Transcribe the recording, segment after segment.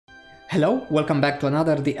Hello, welcome back to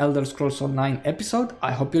another The Elder Scrolls Online episode.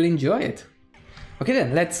 I hope you'll enjoy it. Okay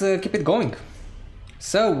then, let's keep it going.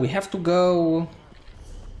 So we have to go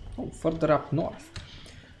further up north.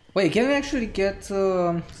 Wait, can we actually get...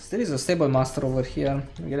 there is a stable master over here.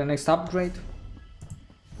 Can we get the next upgrade?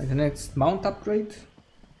 Like the next mount upgrade?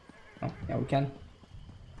 Oh, yeah, we can.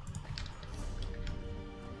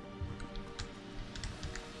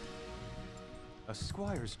 A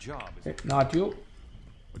squire's job is... Okay, not you.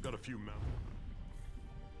 I got a few men.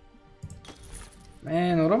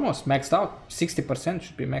 Man, we're almost maxed out. 60%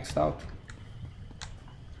 should be maxed out.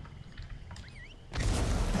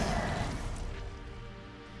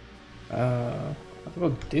 What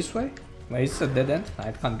about this way? Wait, is it a dead end? No,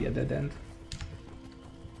 it can't be a dead end.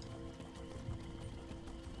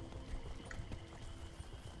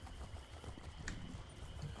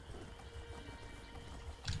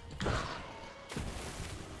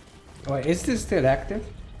 Wait, is this still active?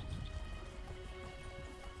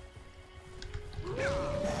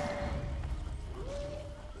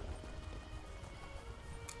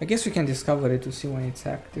 I guess we can discover it to see when it's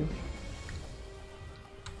active.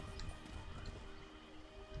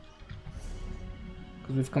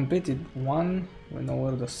 Because we've completed one, we know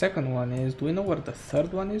where the second one is. Do we know where the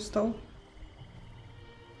third one is though?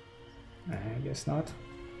 I guess not.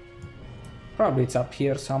 Probably it's up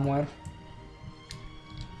here somewhere.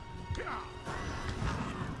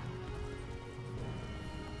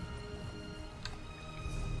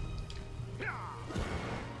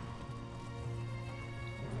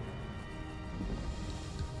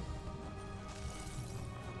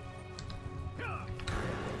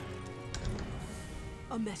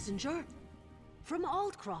 A messenger? From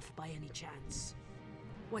Aldcroft by any chance?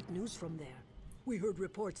 What news from there? We heard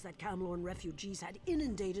reports that Camlorn refugees had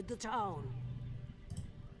inundated the town.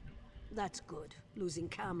 That's good. Losing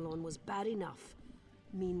Camlorn was bad enough.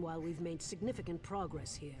 Meanwhile, we've made significant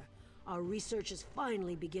progress here. Our research is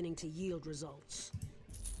finally beginning to yield results.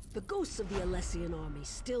 The ghosts of the Alessian army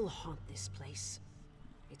still haunt this place.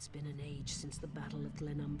 It's been an age since the Battle of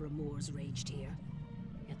Glenumbra Moors raged here,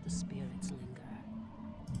 yet the spirits linger.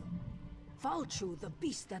 Falchu, the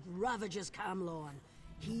beast that ravages Camlorn.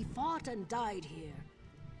 He fought and died here.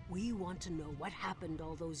 We want to know what happened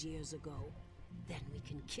all those years ago. Then we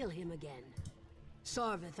can kill him again.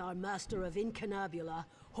 Sarvith, our master of Incunabula,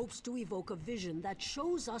 hopes to evoke a vision that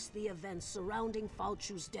shows us the events surrounding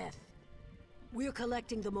Falchu's death. We're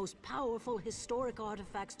collecting the most powerful historic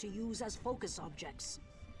artifacts to use as focus objects.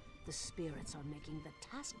 The spirits are making the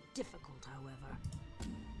task difficult, however.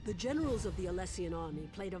 The generals of the Alessian army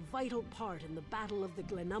played a vital part in the Battle of the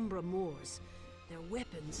Glenumbra Moors. Their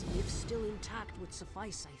weapons, if still intact, would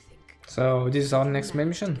suffice, I think. So this is our next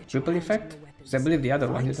mission, Ripple Effect? Because I believe the other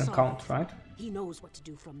one didn't count, right? He knows what to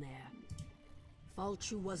do from there.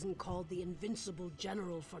 Falchu wasn't called the Invincible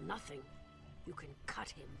General for nothing. You can cut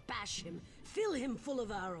him, bash him, fill him full of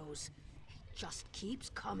arrows. He just keeps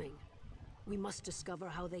coming. We must discover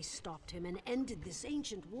how they stopped him and ended this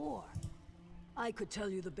ancient war. I could tell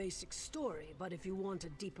you the basic story, but if you want a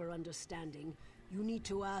deeper understanding, you need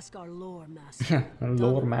to ask our lore master.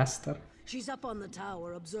 Lore master? She's up on the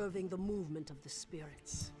tower observing the movement of the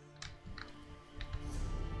spirits.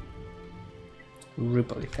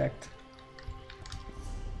 Ripple effect.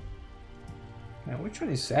 Now, which one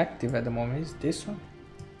is active at the moment? Is this one?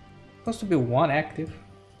 Supposed to be one active.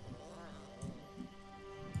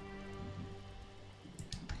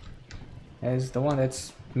 As the one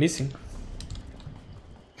that's missing.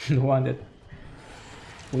 The one that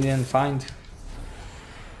we didn't find.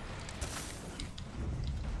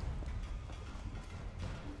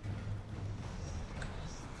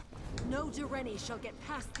 No Dureni shall get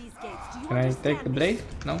past these gates. Do you Can I take the blade?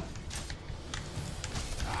 No.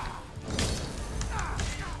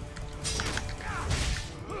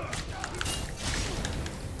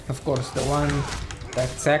 Of course, the one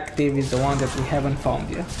that's active is the one that we haven't found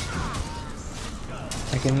yet.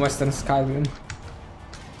 Like in Western Skyrim.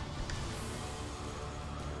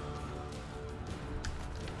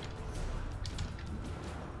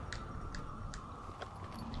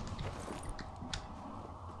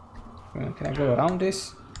 Can I go around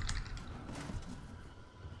this?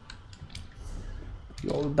 You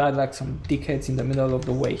all died like some dickheads in the middle of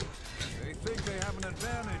the way. They think they have an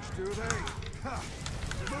advantage, do they? Ha!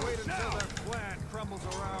 Just wait until their plan crumbles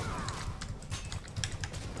around them.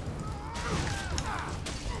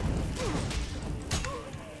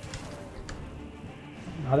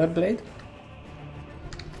 Another blade?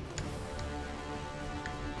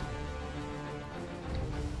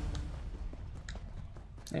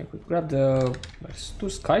 Yeah, we grab the... There's two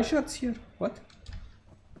sky shots here? What?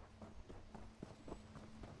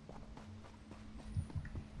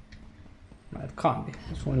 Can't be.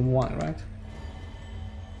 There's only one, right?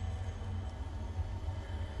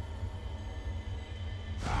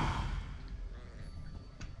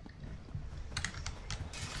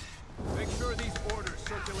 Make sure these orders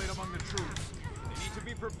circulate among the troops. They need to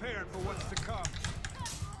be prepared for what's to come.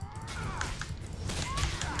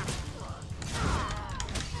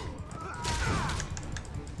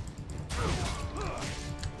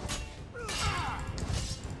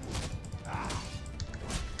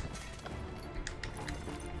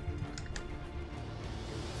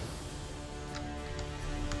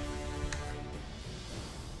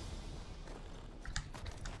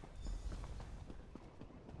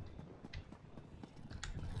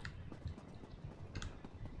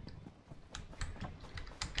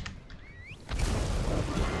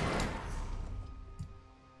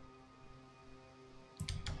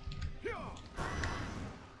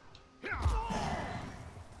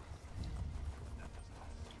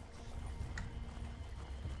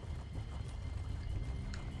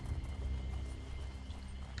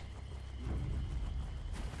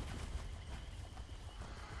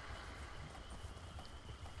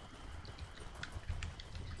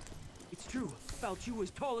 It's true. Falchu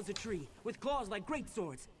is tall as a tree, with claws like great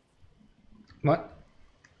swords. What?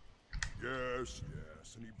 Yes,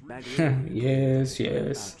 yes, and he Yes, breathes.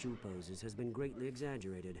 yes. Falchu poses has been greatly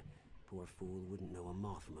exaggerated. Poor fool wouldn't know a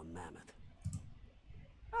moth from a mammoth.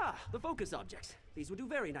 Ah, the focus objects. These would do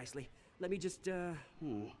very nicely. Let me just, I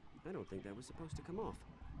don't think that was supposed to come off.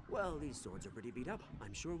 Well, these swords are pretty beat up.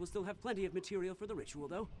 I'm sure we'll still have plenty of material for the ritual,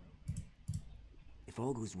 though. If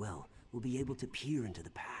all goes well, we'll be able to peer into the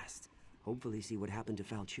past. Hopefully see what happened to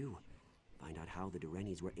Falchu. Find out how the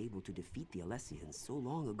Durenis were able to defeat the Alessians so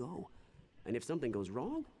long ago. And if something goes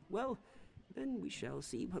wrong, well, then we shall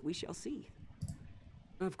see what we shall see.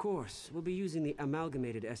 Of course, we'll be using the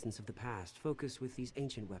amalgamated essence of the past, focused with these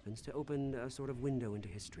ancient weapons, to open a sort of window into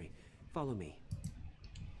history. Follow me.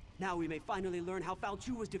 Now we may finally learn how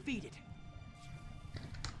Falchu was defeated.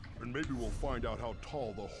 And maybe we'll find out how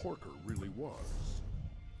tall the Horker really was.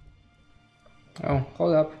 Oh,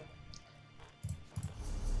 hold up.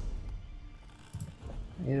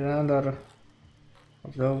 Need another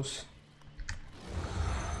of those.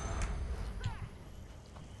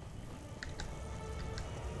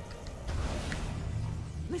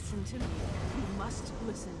 Listen to me. You must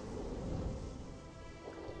listen.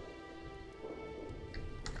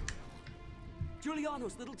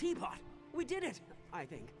 Giuliano's little teapot! We did it, I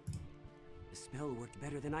think. The spell worked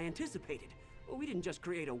better than I anticipated. Well, we didn't just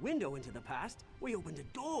create a window into the past, we opened a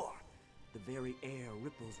door. The very air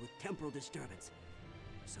ripples with temporal disturbance.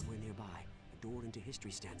 Somewhere nearby, a door into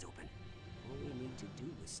history stands open. All we need to do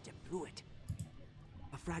is step through it.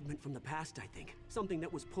 A fragment from the past, I think. Something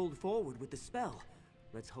that was pulled forward with the spell.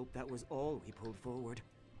 Let's hope that was all we pulled forward.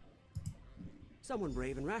 Someone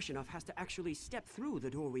brave and rash enough has to actually step through the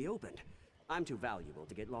door we opened. I'm too valuable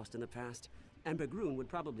to get lost in the past, and Bergrun would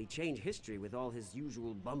probably change history with all his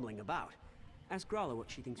usual bumbling about. Ask Grala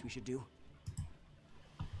what she thinks we should do.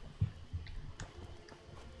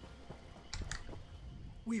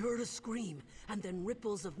 We heard a scream, and then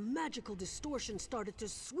ripples of magical distortion started to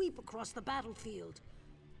sweep across the battlefield.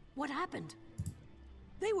 What happened?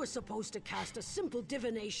 They were supposed to cast a simple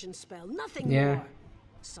divination spell, nothing more.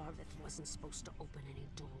 Sarvith wasn't supposed to open any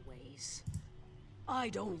doorways. I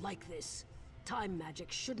don't like this. Time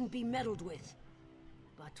magic shouldn't be meddled with.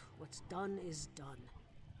 But what's done is done.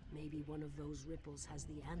 Maybe one of those ripples has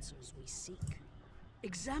the answers we seek.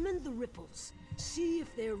 Examine the ripples. See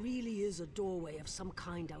if there really is a doorway of some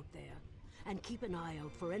kind out there. And keep an eye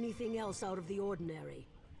out for anything else out of the ordinary.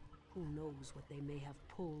 Who knows what they may have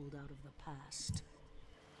pulled out of the past.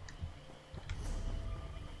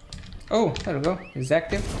 Oh, there we go. It's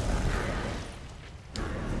active.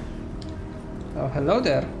 Oh, hello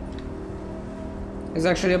there. It's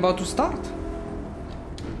actually about to start.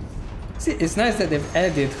 See, it's nice that they've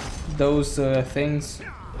added those things.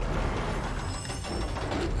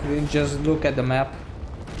 You didn't just look at the map.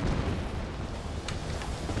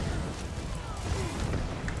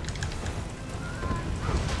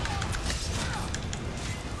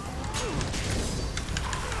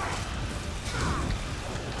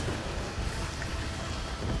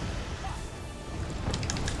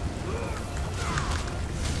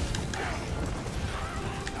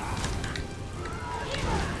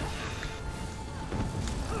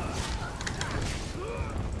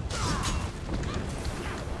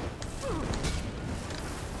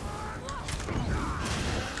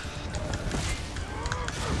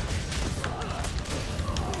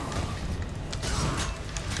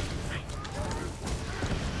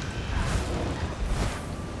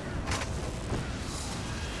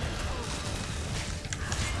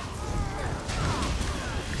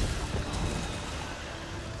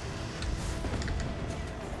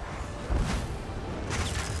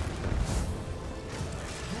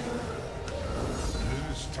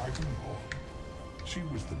 more. She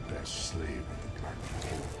was the best slave of the Black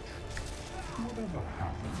Forge. Whatever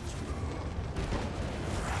happens to her.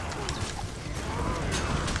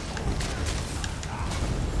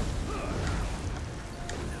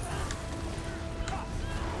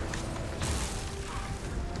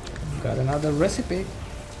 Got another recipe.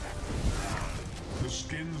 The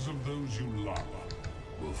skins of those you love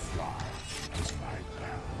will fly as my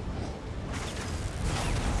bell.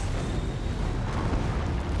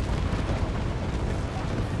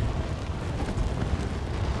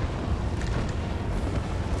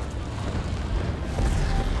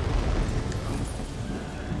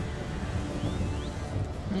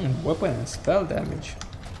 Weapon and spell damage.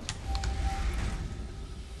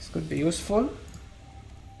 This could be useful.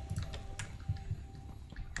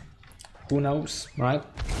 Who knows, right?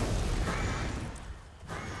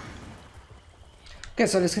 Okay,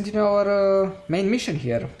 so let's continue our main mission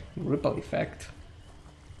here. Ripple effect.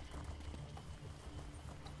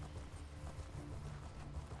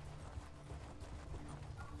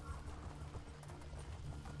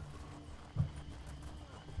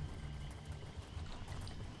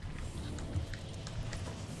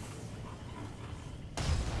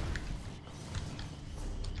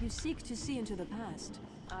 You seek to see into the past.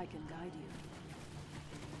 I can guide you.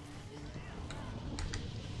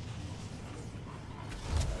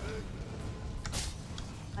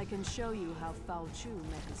 I can show you how Foul Chu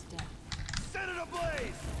met his death. Set it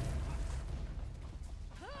ablaze!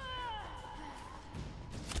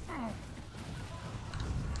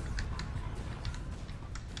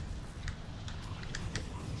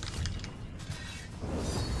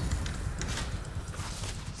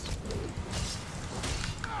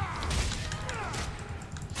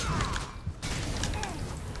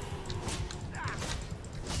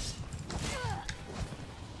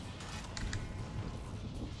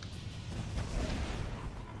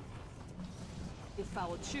 If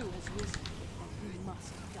Foul Chu has risen, then he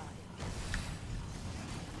must die.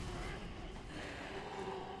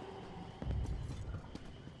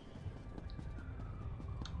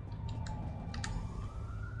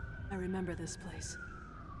 I remember this place.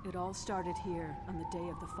 It all started here on the day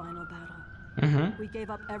of the final battle. We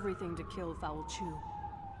gave up everything to kill Foul Chu.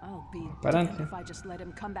 I'll be damned if I just let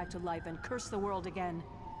him come back to life and curse the world again.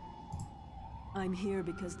 I'm here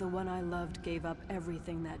because the one I loved gave up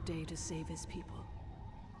everything that day to save his people.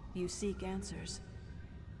 You seek answers.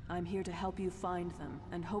 I'm here to help you find them,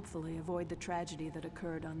 and hopefully avoid the tragedy that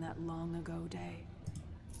occurred on that long ago day.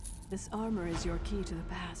 This armor is your key to the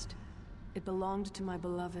past. It belonged to my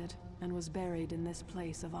beloved, and was buried in this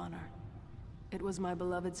place of honor. It was my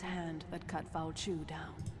beloved's hand that cut Foul Chu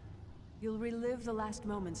down. You'll relive the last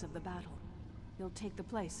moments of the battle. You'll take the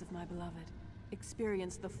place of my beloved.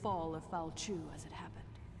 Experience the fall of Foul Chu as it happened.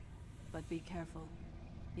 But be careful.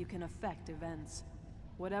 You can affect events.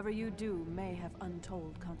 Whatever you do may have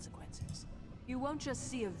untold consequences. You won't just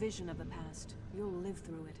see a vision of the past. You'll live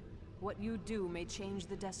through it. What you do may change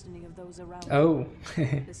the destiny of those around you. Oh.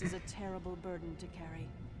 This is a terrible burden to carry,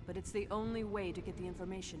 but it's the only way to get the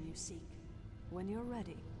information you seek. When you're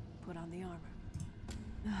ready, put on the armor.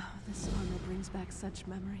 Oh, this armor brings back such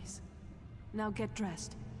memories. Now get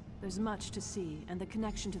dressed. There's much to see, and the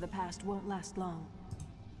connection to the past won't last long.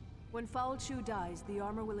 When Foul Chu dies, the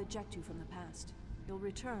armor will eject you from the past. You'll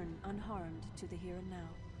return unharmed to the here and now.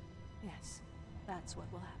 Yes, that's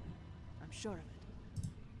what will happen. I'm sure of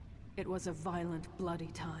it. It was a violent,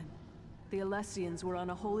 bloody time. The Alessians were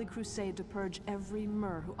on a holy crusade to purge every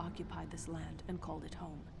Mer who occupied this land and called it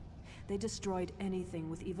home. They destroyed anything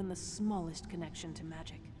with even the smallest connection to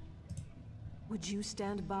magic. Would you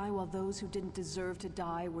stand by while those who didn't deserve to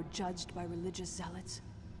die were judged by religious zealots?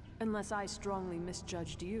 Unless I strongly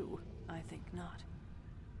misjudged you, I think not.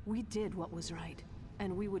 We did what was right,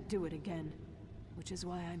 and we would do it again, which is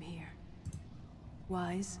why I'm here.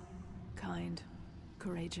 Wise, kind,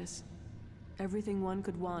 courageous. Everything one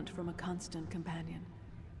could want from a constant companion.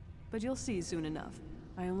 But you'll see soon enough.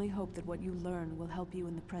 I only hope that what you learn will help you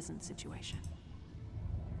in the present situation.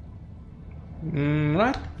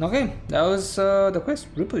 Right, okay, that was the quest,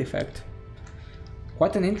 Ripple Effect.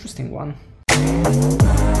 Quite an interesting one.